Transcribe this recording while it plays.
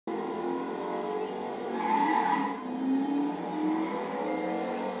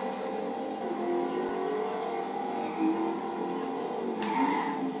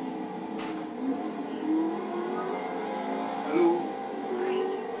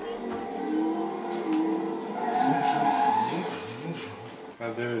Ja,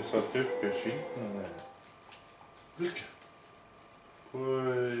 du satt uppe skylten där. Vilka?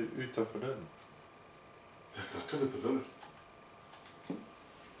 Utanför den. Jag knackade på dörren.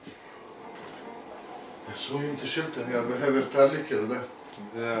 Jag såg inte skylten. Jag behöver tallrikar där.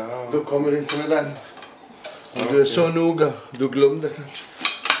 Ja. Du kommer inte med den. Om du är så noga. Du glömde kanske.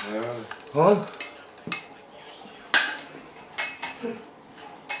 Ja. Ja.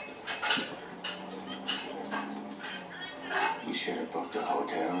 You should have booked a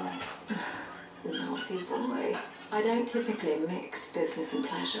hotel. Naughty boy. I don't typically mix business and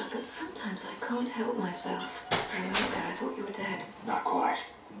pleasure, but sometimes I can't help myself. For a minute there I thought you were dead. Not quite.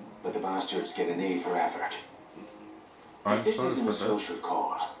 But the bastards get an A for effort. If this isn't a social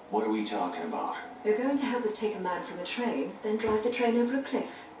call, what are we talking about? You're going to help us take a man from a train, then drive the train over a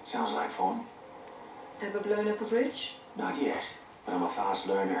cliff. Sounds like fun. Ever blown up a bridge? Not yet, but I'm a fast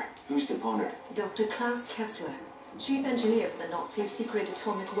learner. Who's the punter? Dr. Klaus Kessler, chief engineer for the Nazis' secret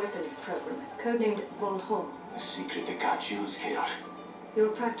atomic weapons program, codenamed Volhol. The secret that got Jules killed. You're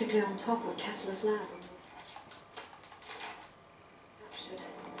practically on top of Kessler's lab.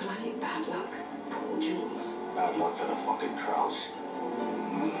 Bloody bad luck. Poor Jules. Bad luck for the fucking Kraus.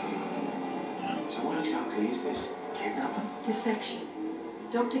 So what exactly is this? Kidnapping? Defection.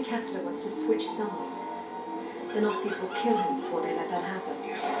 Dr. Kessler wants to switch sides. The Nazis will kill him before they let that happen.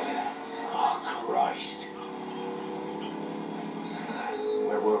 Oh, Christ.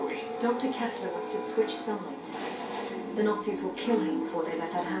 Where were we? Dr. Kessler wants to switch sides. The Nazis will kill him before they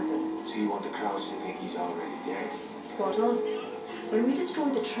let that happen. So you want the Kraus to think he's already dead? Spot on. When we destroy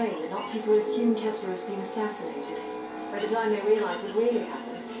the train, the Nazis will assume Kessler has been assassinated. By the time they realize what really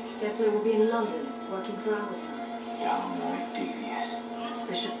happened, Kessler will be in London, working for our side. Downright devious. That's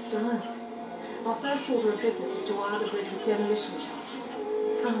Bishop's style. Our first order of business is to wire the bridge with demolition charges.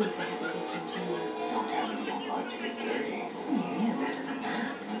 I'll leave the heavy lifting to you. Don't tell me you don't like to get dirty. You know better than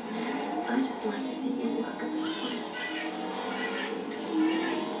that. I just like to see you work up a sweat.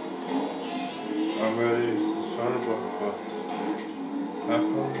 I'm very sorry about what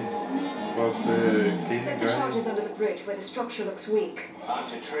happened. But Set the charges under the bridge where the structure looks weak.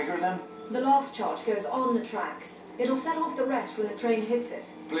 To trigger them? The last charge goes on the tracks. It'll set off the rest when the train hits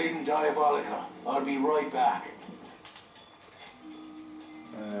it. Bleeding diabolical. I'll be right back.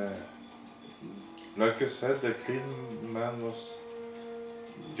 Like I said, the clean man was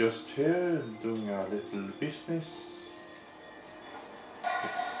just here doing a little business.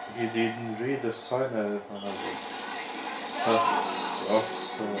 He didn't read the sign when I set up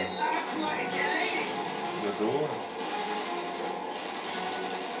the door.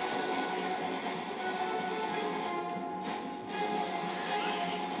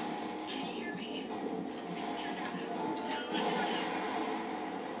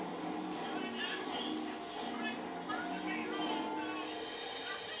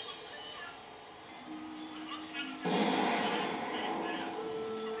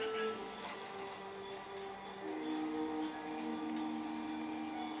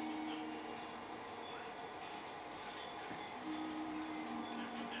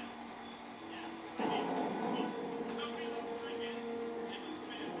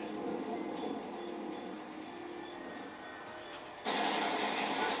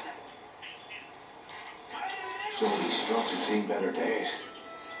 Some of these struts have seen better days.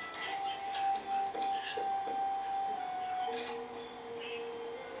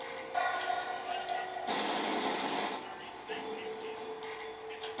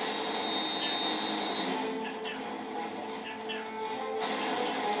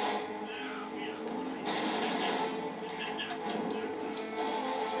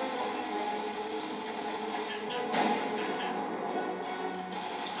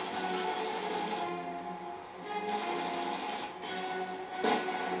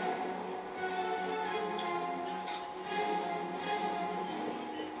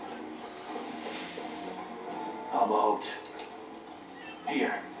 I'm out.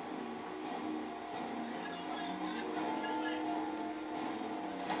 Here.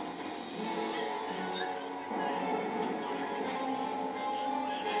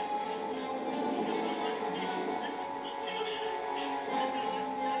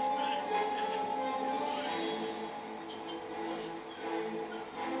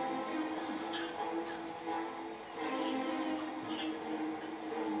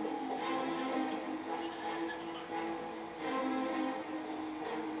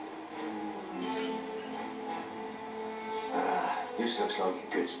 This looks like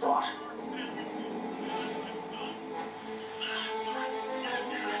a good spot.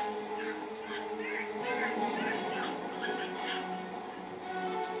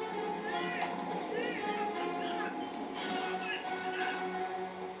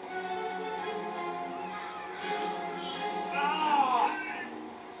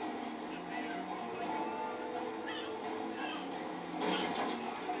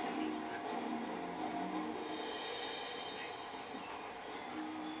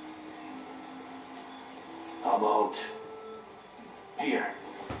 about here.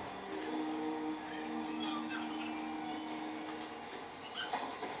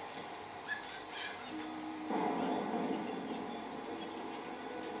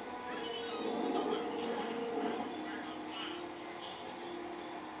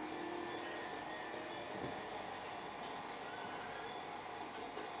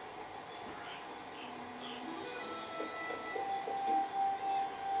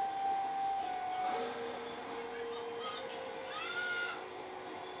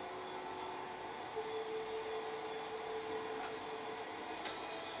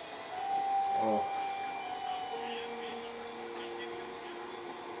 Oh.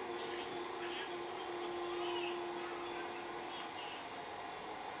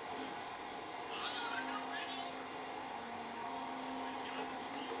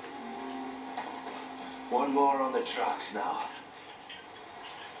 One more on the tracks now.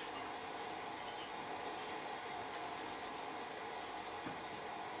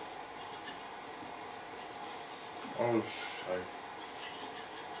 Oh, shit.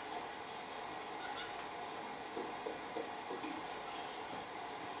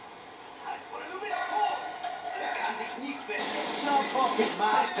 No fucking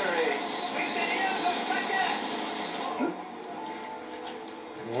master is.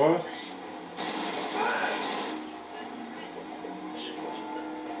 What?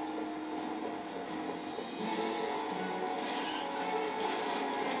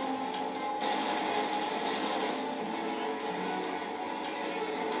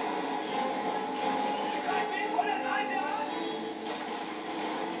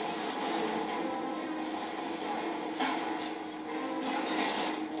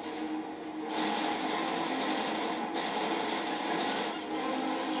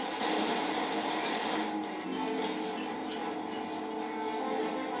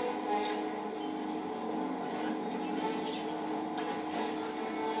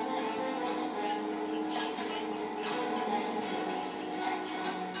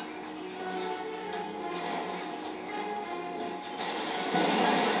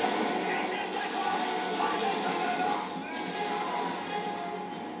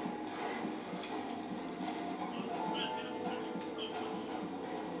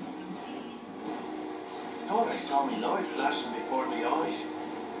 Thought I saw me light flashing before my eyes.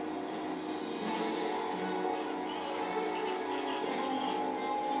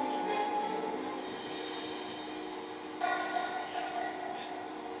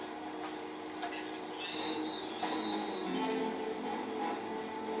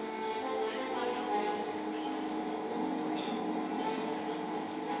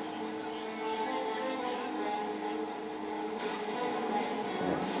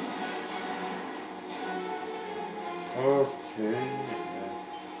 Okay.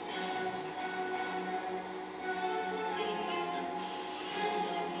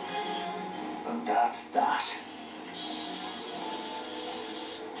 And that's that.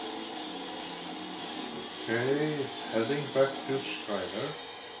 Okay, heading back to Schuyler.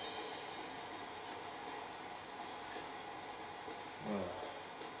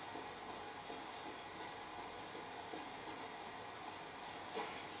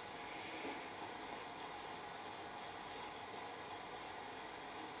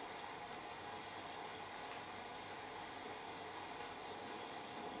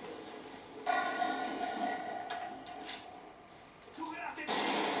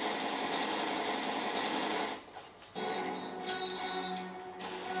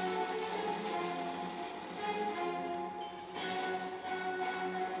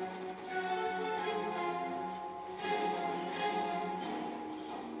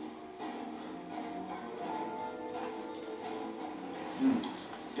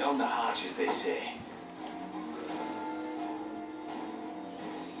 Down the hatch, as they say.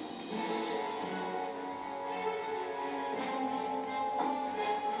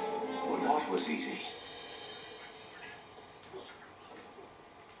 Well, that was easy.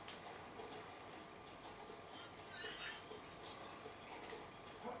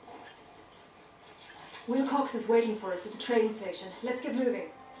 Wilcox is waiting for us at the train station. Let's get moving.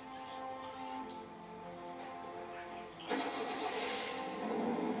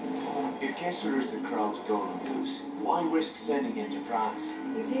 If Kessler is the crowd's golden goose, why risk sending him to France?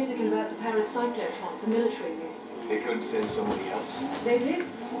 He's here to convert the paracyclotron for military use. They couldn't send somebody else. They did.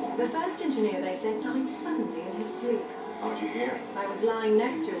 The first engineer they sent died suddenly in his sleep. How'd you hear? I was lying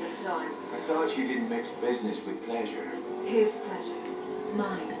next to him at the time. I thought you didn't mix business with pleasure. His pleasure.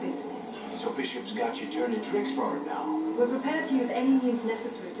 My business. So Bishop's got you turning tricks for him now. We're prepared to use any means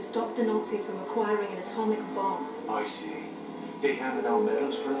necessary to stop the Nazis from acquiring an atomic bomb. I see. They handed out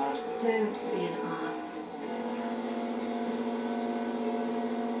medals for that? Don't be an ass.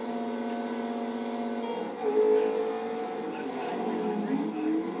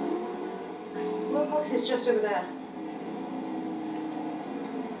 mailbox is just over there.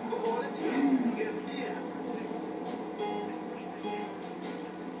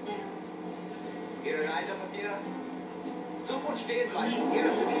 Ihre Reisepapiere? Sofort stehen bleiben. Ihre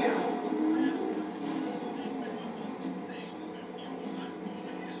Papiere.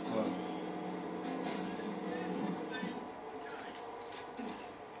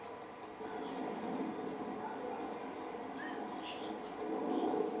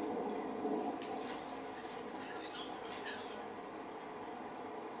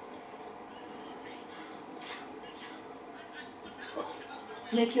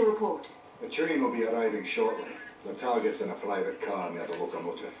 Make your report. The train will be arriving shortly. The target's in a private car near the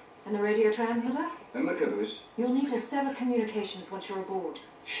locomotive. And the radio transmitter? In the caboose. You'll need to sever communications once you're aboard.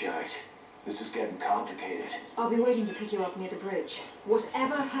 Shite. This is getting complicated. I'll be waiting to pick you up near the bridge.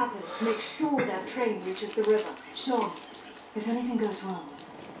 Whatever happens, make sure that train reaches the river. Sean, if anything goes wrong,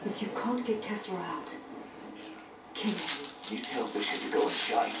 if you can't get Kessler out, kill him. You tell Bishop to go and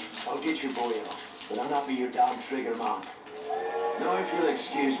shite. I'll get your boy out, but I'll not be your damn trigger man. Now if you'll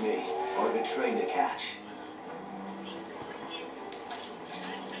excuse me, I've a train to catch.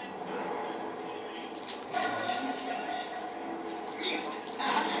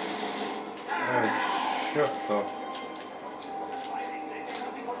 Shut up.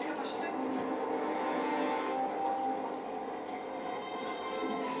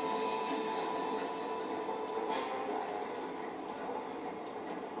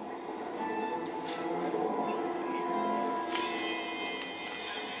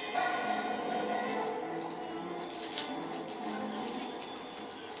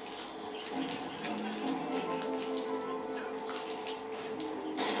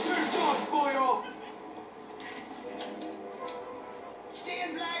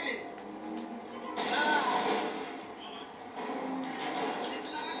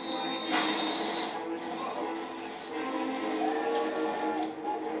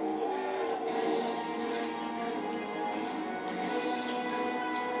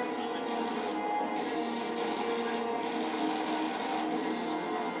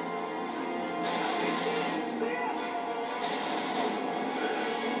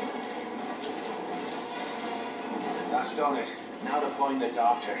 That's done it. Now to find the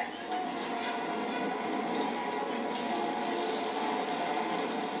doctor.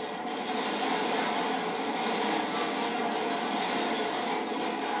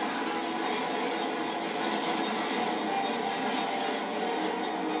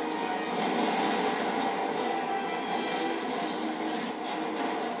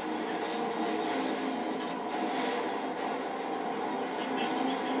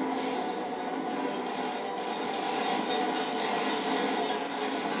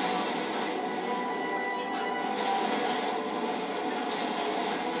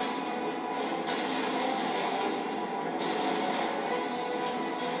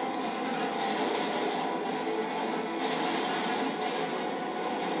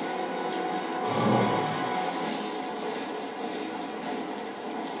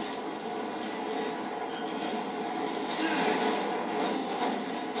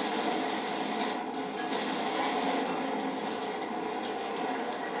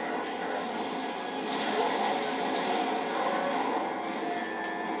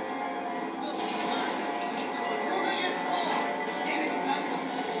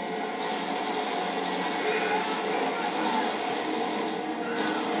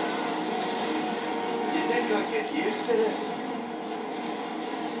 Get used to this.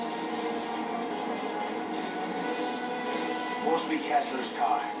 Must be Kessler's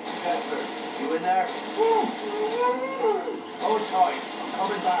car. Kessler, you in there? Hold tight. I'm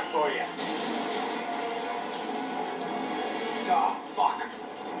coming back for you. Ah, fuck.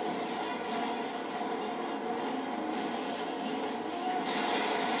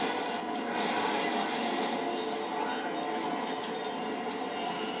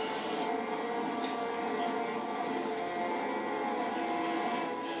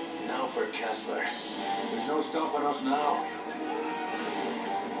 For Kessler. There's no stopping us now.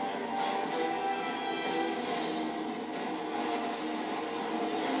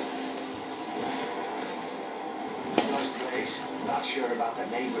 Nice place. Not sure about the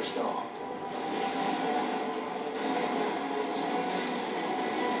neighbors though.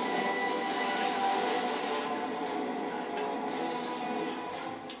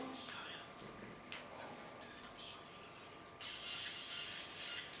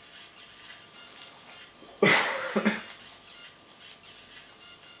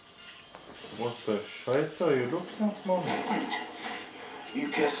 What the shit are you looking at, Mom? You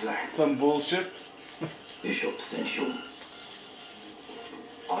Kessler. Some bullshit. Bishop sent you.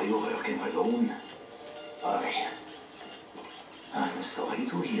 Are you working alone? I'm sorry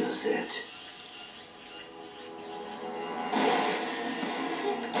to hear that.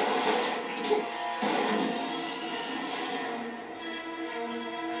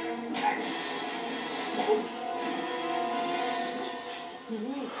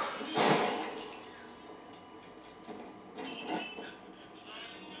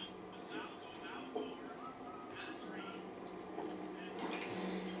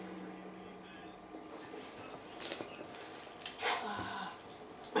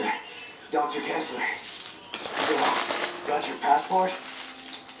 Dr. Kessler. Yeah. Got your passport?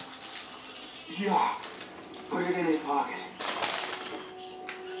 Yeah. Put it in his pocket.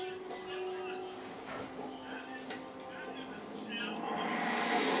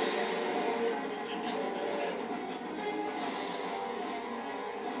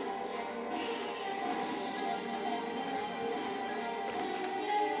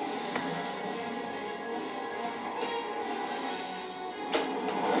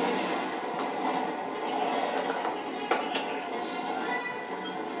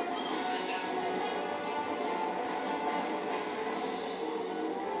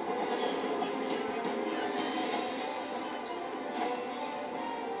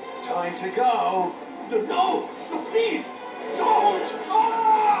 Time to go. No, please, don't.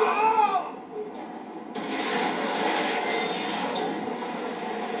 Ah!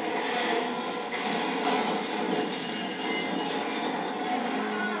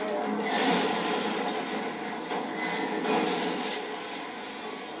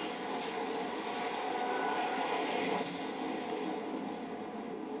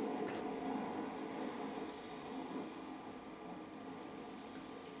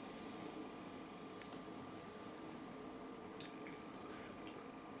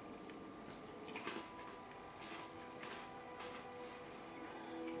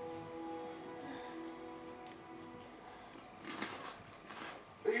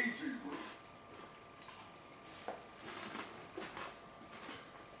 Easy.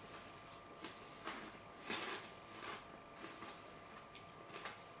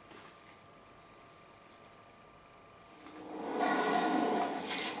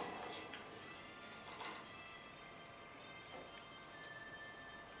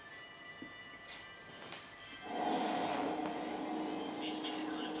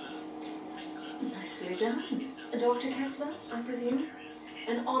 Nicely done. Dr. Kessler, I presume?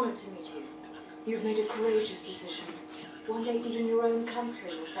 An honor to meet you. You've made a courageous decision. One day even your own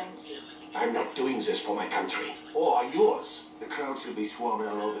country will thank you. I'm not doing this for my country. Or yours. The crowd should be swarming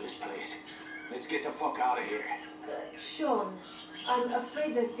all over this place. Let's get the fuck out of here. Sean, I'm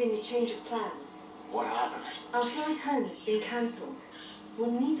afraid there's been a change of plans. What happened? Our flight home has been cancelled.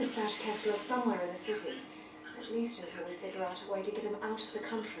 We'll need to stash Kessler somewhere in the city. At least until we figure out a way to get him out of the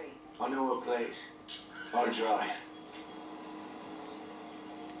country. I know a place. I'll drive.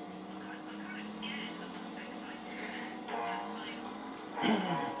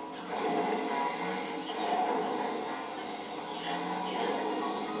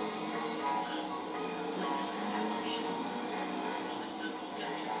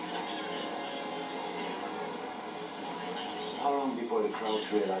 How long before the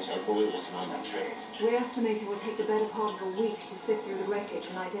crowds realize our boy wasn't on that train? We estimate it will take the better part of a week to sift through the wreckage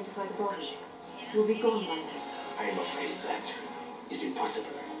and identify the bodies. We'll be gone by then. I'm afraid that is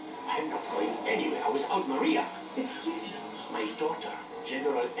impossible. I'm not going anywhere without Maria. Excuse me? My daughter,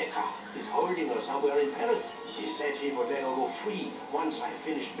 General Eckhart, is holding her somewhere in Paris. He said he would let her go free once I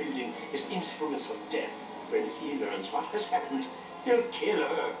finished building his instruments of death. When he learns what has happened, he'll kill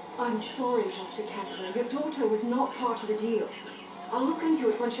her. I'm sorry, Dr. Kessler. Your daughter was not part of the deal. I'll look into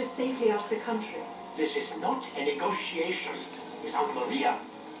it once you're safely out of the country. This is not a negotiation. Without Maria,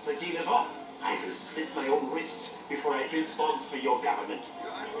 the deal is off. I will slit my own wrists before I build bombs for your government.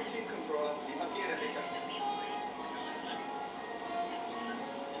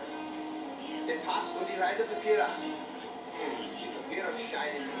 Den Pass und die Reisepapiere an. Die Papiere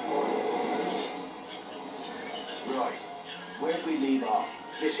scheinen Right. Where'd we leave off?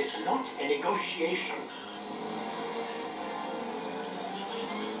 This is not a negotiation.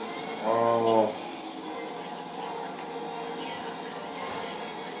 Oh.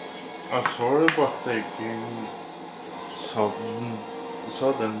 I'm sorry about taking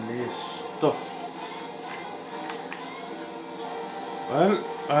suddenly stopped. Well,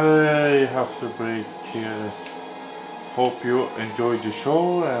 I have to break here. Hope you enjoyed the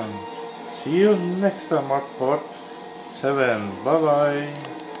show and see you next time at part 7. Bye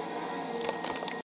bye.